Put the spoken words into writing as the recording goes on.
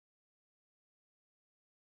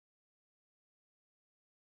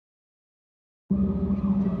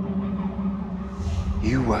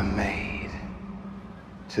You were made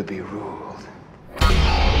to be ruled.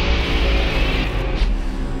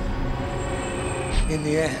 In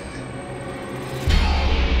the end,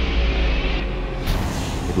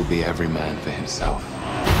 it'll be every man for himself.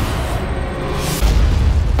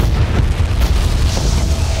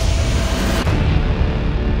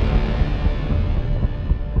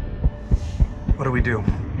 What do we do?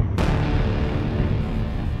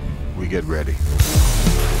 We get ready.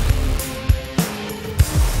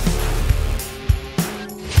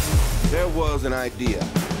 There was an idea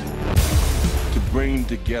to bring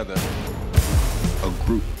together a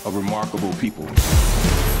group of remarkable people.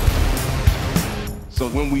 So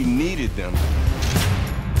when we needed them,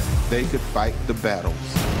 they could fight the battles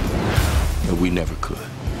that we never could.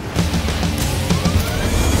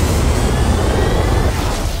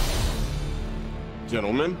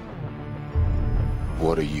 Gentlemen,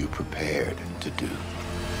 what are you prepared to do?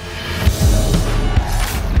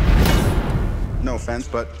 No offense,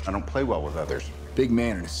 but I don't play well with others. Big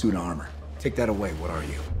man in a suit of armor. Take that away. What are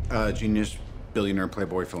you? Genius, billionaire,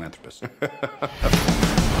 playboy, philanthropist.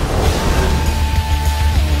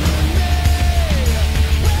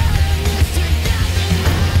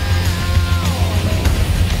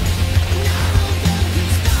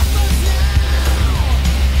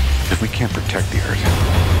 If we can't protect the Earth,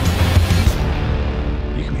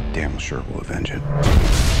 you can be damn sure we'll avenge it.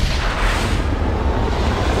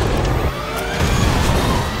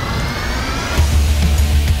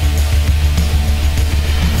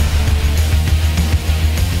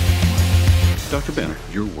 Dr. Banner,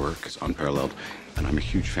 your work is unparalleled, and I'm a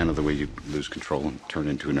huge fan of the way you lose control and turn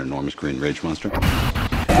into an enormous green rage monster.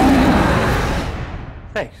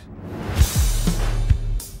 Thanks.